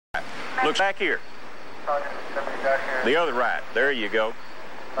Looks back here. The other right. There you go.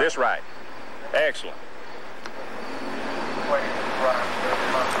 This right. Excellent.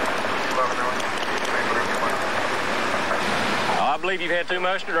 I believe you've had too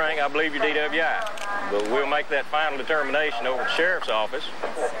much to drink. I believe you're DWI. But we'll make that final determination over at the sheriff's office.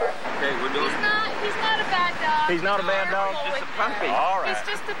 Okay, we're doing He's not a bad dog. He's not a bad dog? just a puppy. All right. He's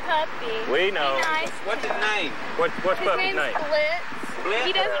just a puppy. We know. Be nice. What's his name? What's puppy's His name's name? Blitz. Blitz?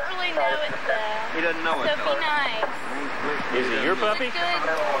 He doesn't really know it, though. He doesn't know So it. be nice. Is he your puppy? He's a good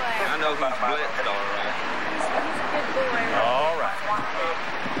boy. I know he's blitzed, all right. He's a good boy. All right.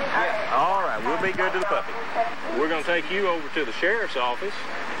 All right, we'll be good to the puppy. We're going to take you over to the sheriff's office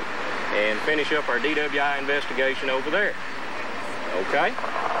and finish up our DWI investigation over there. Okay?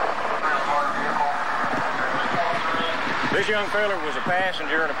 This young fella was a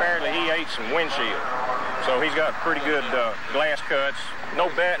passenger, and apparently he ate some windshield. So he's got pretty good glass cuts. No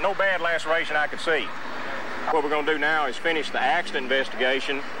bad laceration I could see. What we're going to do now is finish the accident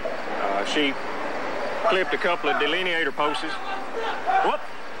investigation. She clipped a couple of delineator posts. Whoop!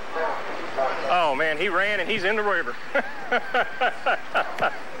 Oh, man, he ran and he's in the river.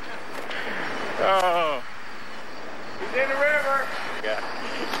 Oh. He's in the river. Yeah.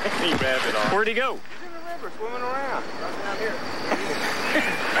 He grabbed it on. Where'd he go? He's in the river, swimming around. Right down here.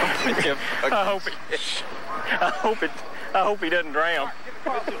 I hope he doesn't drown.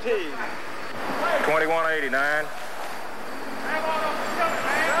 2189.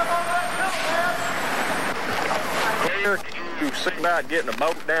 You see about getting a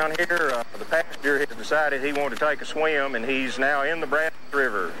boat down here. The passenger has decided he wanted to take a swim, and he's now in the Brazos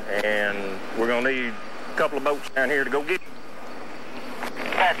River, and we're going to need a couple of boats down here to go get him.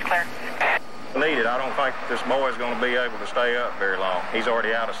 That's clear. Needed. I don't think this boy's going to be able to stay up very long. He's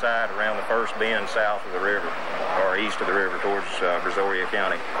already out of sight around the first bend south of the river, or east of the river towards Brazoria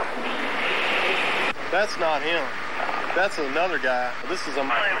County. That's not him. That's another guy. This is a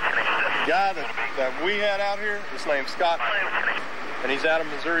guy that we had out here. His name's Scott, and he's out of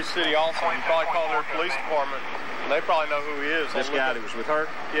Missouri City also. You probably call their police department, and they probably know who he is. This guy that was with her?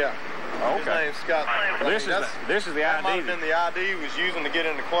 Yeah. Oh, his okay. name's Scott. This is the ID. That might have been the ID he was using to get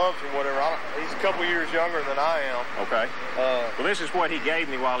into clubs or whatever. He's a couple years younger than I am. Okay. Well, this is what he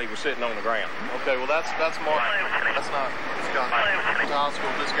gave me while he was sitting on the ground. Okay, well, that's Mark. That's not Scott. I went to high school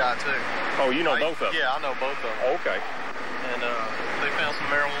with this guy, too. Oh, you know both of them? Yeah, I know both of them. Okay. And they found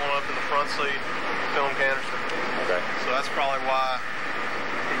some marijuana up in the front seat, film canister. Okay. So that's probably why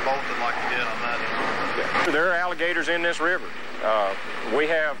he bolted like he did on that. Okay. There are alligators in this river. We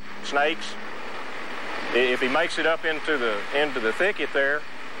have snakes. If he makes it up into the thicket there,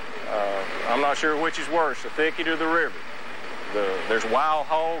 I'm not sure which is worse, the thicket or the river. There's wild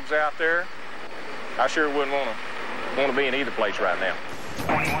hogs out there. I sure wouldn't want to be in either place right now.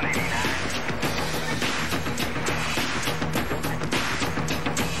 2189.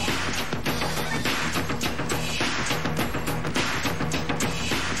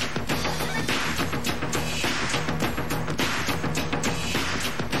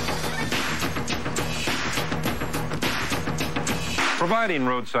 Providing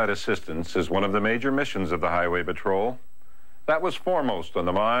roadside assistance is one of the major missions of the Highway Patrol. That was foremost on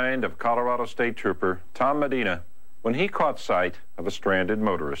the mind of Colorado State Trooper Tom Medina when he caught sight of a stranded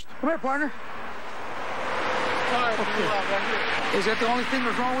motorist. Come here, partner. Okay. Is that the only thing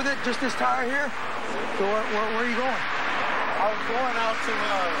that's wrong with it? Just this tire here? So where are you going? I was going out to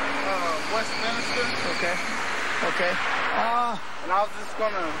Westminster. Okay. Okay. And I was just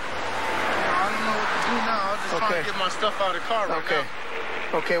gonna, I don't know what to do now. I was just trying to get my stuff out of the car right now.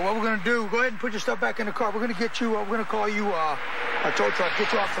 Okay, what we're gonna do, go ahead and put your stuff back in the car. We're gonna get you, we're gonna call you a tow truck,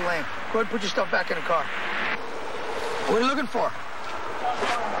 get you off the lane. Go ahead and put your stuff back in the car. What are you looking for?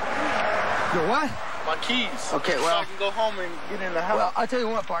 Your what? My keys. Okay, well. So I can go home and get in the house. Well, I'll tell you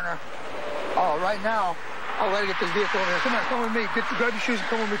what, partner. Right now, I'll let you get this vehicle over here. Come on, come with me. Grab your shoes and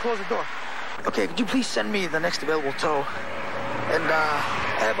come with me. Close the door. Okay, could you please send me the next available tow? And I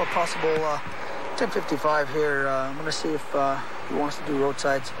have a possible 1055 here. I'm gonna see if he wants to do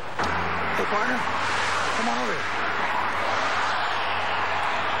roadsides. Hey, partner, come on over here.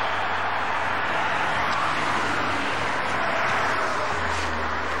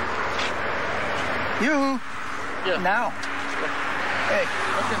 You? Yeah. Now. Hey,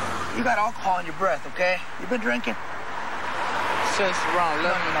 you got alcohol in your breath, okay? You been drinking? Since around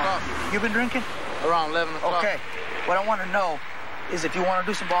 11 o'clock. You been drinking? Around 11 o'clock. Okay. What I want to know is if you want to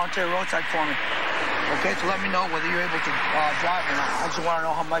do some voluntary roadside for me. Okay, so let me know whether you're able to drive or not. I just want to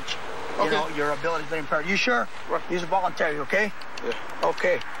know how much, you know, your ability's been impaired. You sure? Right. These are voluntary, okay? Yeah.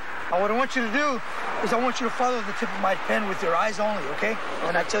 Okay. What I want you to do is I want you to follow the tip of my pen with your eyes only, okay?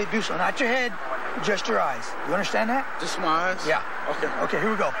 And I tell you to do so. Not your head, just your eyes. You understand that? Just my eyes? Yeah. Okay. Okay, here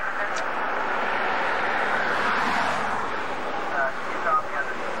we go.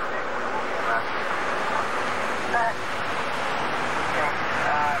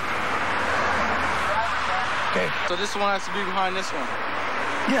 Okay. So this one has to be behind this one?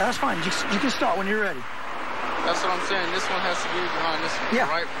 Yeah, that's fine. You can start when you're ready. That's what I'm saying. This one has to be behind this one. Yeah.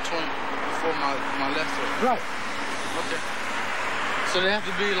 Right before my left foot. Right. Okay. So they have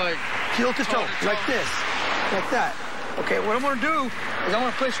to be like... Heel to toe, like this. Like that. Okay, what I'm going to do is I'm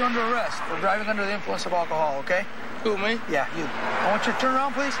going to place you under arrest for driving under the influence of alcohol, okay? Who, me? Yeah, you. I want you to turn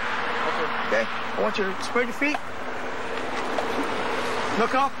around, please. Okay. Okay? I want you to spread your feet.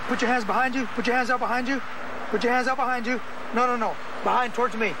 Look up. Put your hands behind you. Put your hands out behind you. Put your hands out behind you. No. Behind,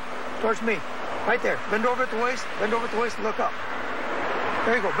 towards me. Towards me. Right there. Bend over at the waist. Bend over at the waist and look up.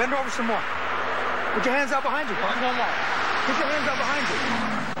 There you go. Bend over some more. Put your hands out behind you. Put your hands out behind you.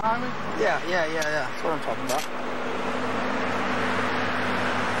 Behind me? Yeah. That's what I'm talking about.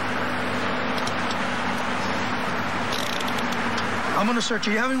 I'm going to search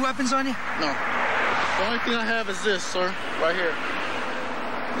you. You have any weapons on you? No. The only thing I have is this, sir. Right here.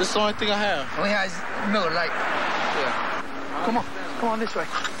 This is the only thing I have. Only has Miller Lite. Yeah. Come on this way.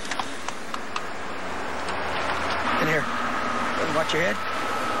 In here. Watch your head.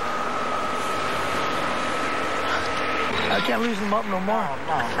 I can't lose them up no more.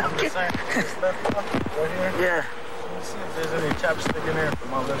 No, I'm just saying. Right here? Yeah. Let's see if there's any chapstick in there for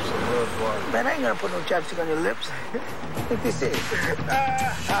my lips. Man, I ain't gonna put no chapstick on your lips. What this is?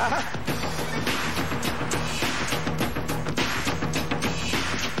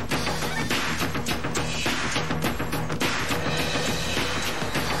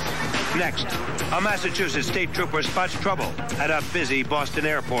 Next, a Massachusetts state trooper spots trouble at a busy Boston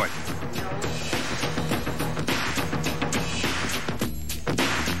airport.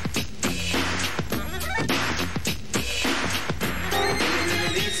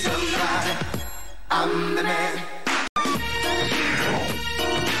 I'm the man.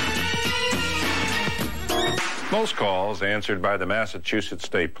 Most calls answered by the Massachusetts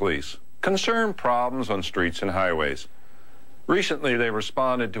State Police concern problems on streets and highways. Recently, they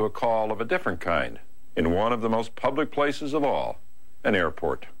responded to a call of a different kind in one of the most public places of all, an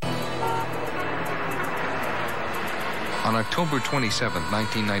airport. On October 27,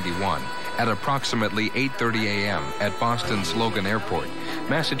 1991, at approximately 8:30 a.m. at Boston's Logan Airport,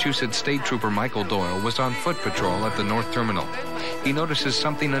 Massachusetts State Trooper Michael Doyle was on foot patrol at the North Terminal. He notices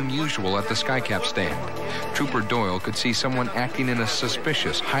something unusual at the Skycap stand. Trooper Doyle could see someone acting in a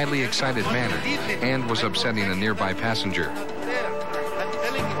suspicious, highly excited manner and was upsetting a nearby passenger.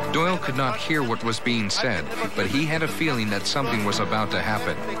 Doyle could not hear what was being said, but he had a feeling that something was about to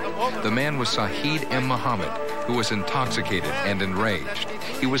happen. The man was Saheed M. Muhammad, who was intoxicated and enraged.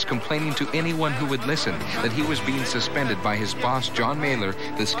 He was complaining to anyone who would listen that he was being suspended by his boss, John Mailer,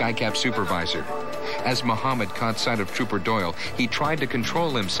 the Skycap supervisor. As Muhammad caught sight of Trooper Doyle, he tried to control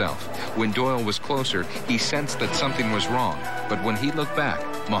himself. When Doyle was closer, he sensed that something was wrong. But when he looked back,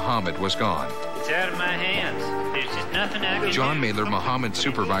 Muhammad was gone. It's out of my hands. There's just nothing I can John do. Mailer, Muhammad's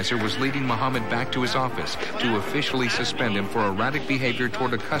supervisor, was leading Muhammad back to his office to officially suspend him for erratic behavior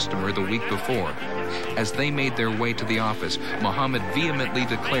toward a customer the week before. As they made their way to the office, Muhammad vehemently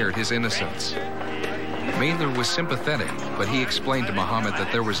declared his innocence. Mailer was sympathetic, but he explained to Muhammad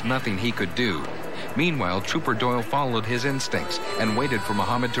that there was nothing he could do. Meanwhile, Trooper Doyle followed his instincts and waited for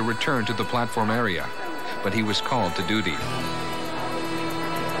Muhammad to return to the platform area. But he was called to duty.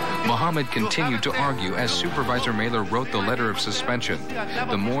 Muhammad continued to argue as Supervisor Mailer wrote the letter of suspension.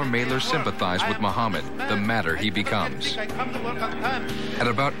 The more Mailer sympathized with Muhammad, the madder he becomes. At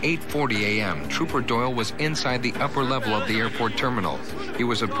about 8:40 a.m., Trooper Doyle was inside the upper level of the airport terminal. He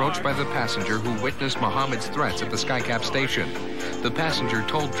was approached by the passenger who witnessed Muhammad's threats at the Skycap station. The passenger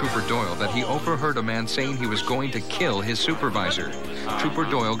told Trooper Doyle that he overheard a man saying he was going to kill his supervisor. Trooper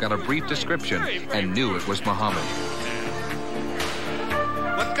Doyle got a brief description and knew it was Muhammad.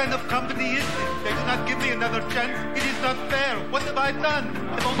 What kind of company is this? They did not give me another chance. It is not fair. What have I done?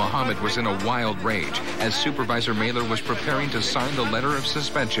 Muhammad was in a wild rage as Supervisor Mailer was preparing to sign the letter of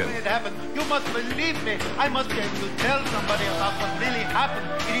suspension. It happened. You must believe me. I must be able to tell somebody about what really happened.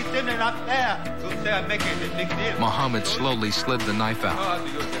 It is simply not fair. You say I'm making a big deal. Muhammad slowly slid the knife out.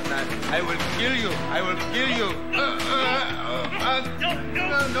 I will kill you. I will kill you.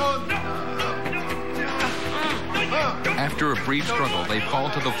 After a brief struggle, they fall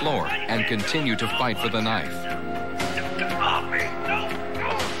to the floor and continue to fight for the knife.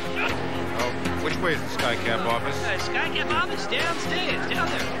 Which way is the Skycap office? Skycap office downstairs, down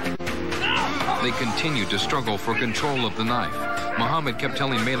there. They continued to struggle for control of the knife. Muhammad kept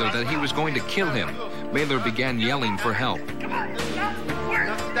telling Mailer that he was going to kill him. Mailer began yelling for help.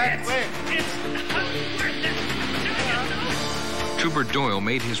 Trooper Doyle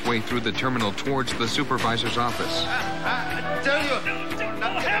made his way through the terminal towards the supervisor's office.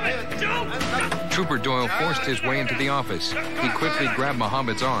 Trooper Doyle forced his way into the office. He quickly grabbed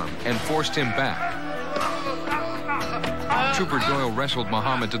Muhammad's arm and forced him back. Trooper Doyle wrestled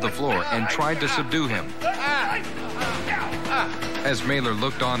Muhammad to the floor and tried to subdue him. As Mailer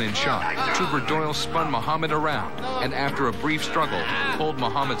looked on in shock, Trooper Doyle spun Muhammad around and after a brief struggle, pulled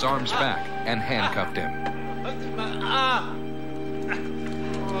Muhammad's arms back and handcuffed him.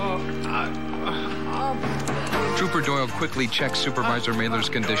 Trooper Doyle quickly checked Supervisor Mailer's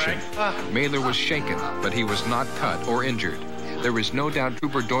condition. Mailer was shaken, but he was not cut or injured. There is no doubt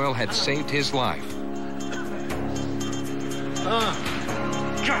Trooper Doyle had saved his life.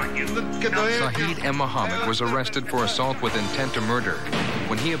 Saheed M. Muhammad was arrested for assault with intent to murder.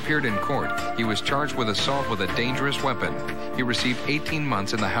 When he appeared in court, he was charged with assault with a dangerous weapon. He received 18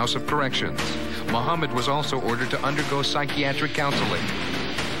 months in the House of Corrections. Muhammad was also ordered to undergo psychiatric counseling.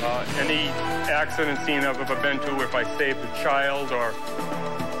 Any accident scene I've ever been to, if I saved a child or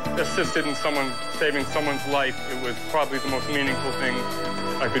assisted in saving someone's life, it was probably the most meaningful thing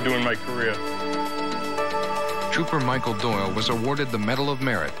I could do in my career. Trooper Michael Doyle was awarded the Medal of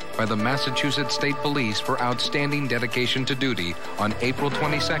Merit by the Massachusetts State Police for outstanding dedication to duty on April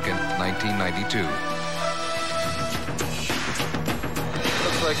 22, 1992.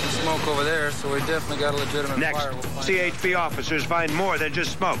 Looks like some smoke over there, so we definitely got a legitimate fire. Next, CHP officers find more than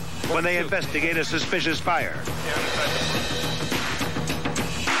just smoke when they investigate a suspicious fire.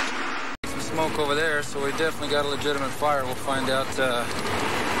 Some smoke over there, so we definitely got a legitimate fire. We'll find out to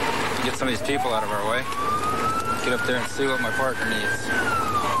get some of these people out of our way. Get up there and see what my partner needs.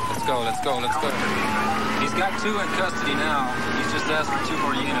 Let's go, let's go, let's go. He's got 2 in custody now. He's just asked for 2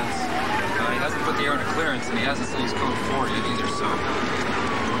 more units. He hasn't put the air in a clearance, and he hasn't seen his code 4 yet either, so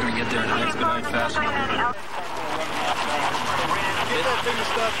we're going to get there in an expedited fashion. Get that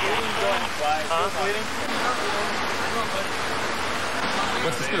finished up, waiting.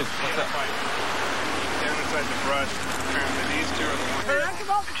 What's the scoop? What's up? Down inside the brush. Apparently these 2 are the ones. When I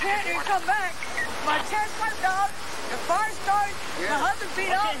come off the train and come back, my chest went down, the fire started, my husband beat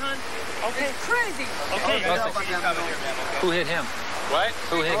up. Okay. It's crazy. Okay. Who hit him? What?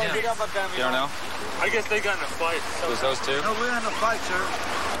 Who hit him? You don't know? I guess they got in a fight. It was those 2? No, we're in a fight, sir.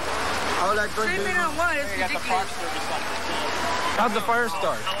 I would like to 3 minutes on one, it's ridiculous. How'd the fire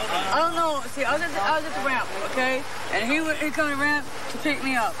start? I don't know. See, I was at the ramp, okay? And he come to the ramp to pick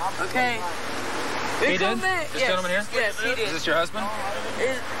me up, okay? He did? This gentleman here? Yes, he did. Is this your husband?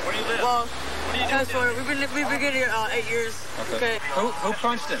 Where do you live? Well, we've been getting here 8 years. Okay. Who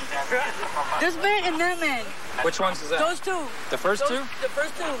punched him? This man and that man. Which ones is that? Those 2. The first 2? The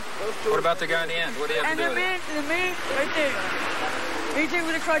first 2. What about the guy in the end? What do you have to do with it? And the man right there. He hit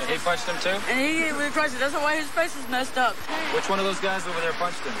with the crutches. He punched him too? And he hit with the crutches. That's why his face is messed up. Which one of those guys over there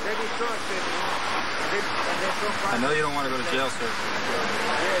punched him? I know you don't want to go to jail, sir.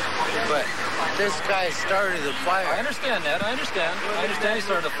 But this guy started the fire. I understand that. I understand he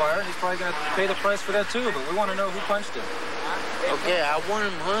started the fire. He's probably going to pay the price for that too, but we want to know who punched him. Okay, I want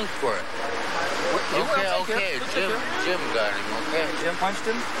him hung for it. Okay. Jim got him, okay? Jim punched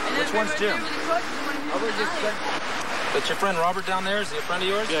him? Which one's Jim? That's your friend Robert down there? Is he a friend of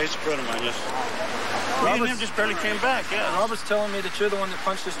yours? Yeah, he's a friend of mine, yes. Me and him just barely came back, yeah. Robert's telling me that you're the one that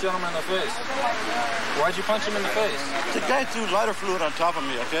punched this gentleman in the face. Why'd you punch him in the face? The guy threw lighter fluid on top of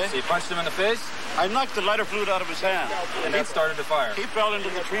me, okay? So you punched him in the face? I knocked the lighter fluid out of his hand. And that started the fire? He fell into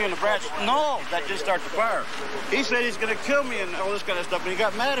the tree and the branch. No, that didn't start the fire. He said he's going to kill me and all this kind of stuff, and he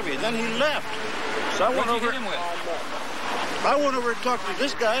got mad at me. Then he left. So I went over. What did you hit him with? I went over and talked to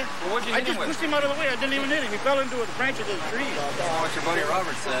this guy. Well, what'd you hit him with? I just pushed him out of the way. I didn't even hit him. He fell into the branches of the tree. What your buddy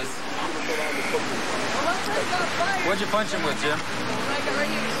Robert says. What'd you punch him with, Jim?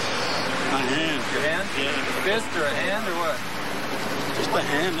 My hand. Your hand? Yeah. A fist or a hand or what? Just a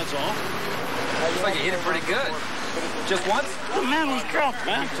hand, that's all. Looks like you hit him pretty good. Just once? The man was drunk,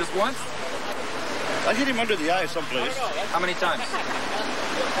 man. Just once? I hit him under the eye someplace. How many times?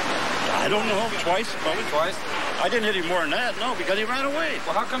 I don't know. Twice, probably. Twice? I didn't hit him more than that, no, because he ran away.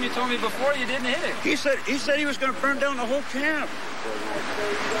 Well, how come you told me before you didn't hit him? He said he was going to burn down the whole camp.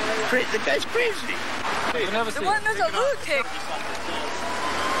 The guy's crazy. The one that's a lunatic.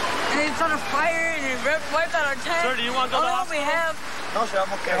 And it's on a fire and it wiped out our tank. Sir, do you want to go to the hospital? We have. No, sir,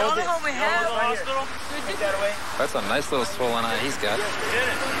 I'm okay. The only home we have. Hospital? Take that away. That's a nice little swollen eye he's got. Get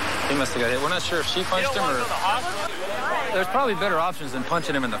it. He must have got hit. We're not sure if she punched him or... There's probably better options than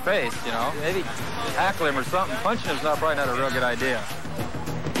punching him in the face, you know. Maybe tackle him or something. Punching him's probably not a real good idea.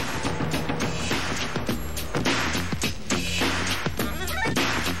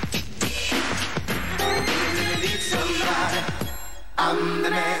 I'm the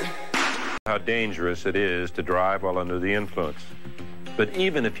man. How dangerous it is to drive while under the influence. But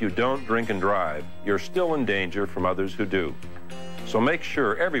even if you don't drink and drive, you're still in danger from others who do. So make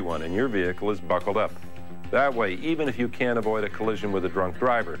sure everyone in your vehicle is buckled up. That way, even if you can't avoid a collision with a drunk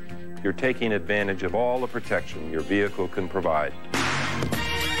driver, you're taking advantage of all the protection your vehicle can provide.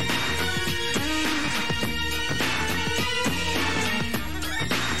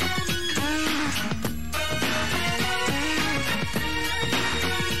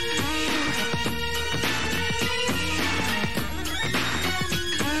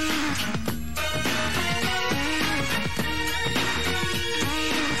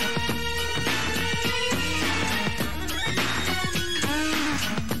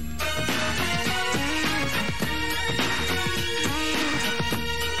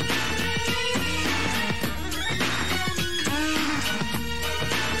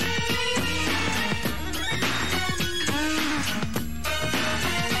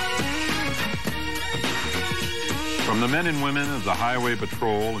 From the men and women of the Highway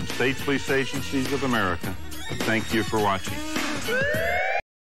Patrol and state police agencies of America, thank you for watching.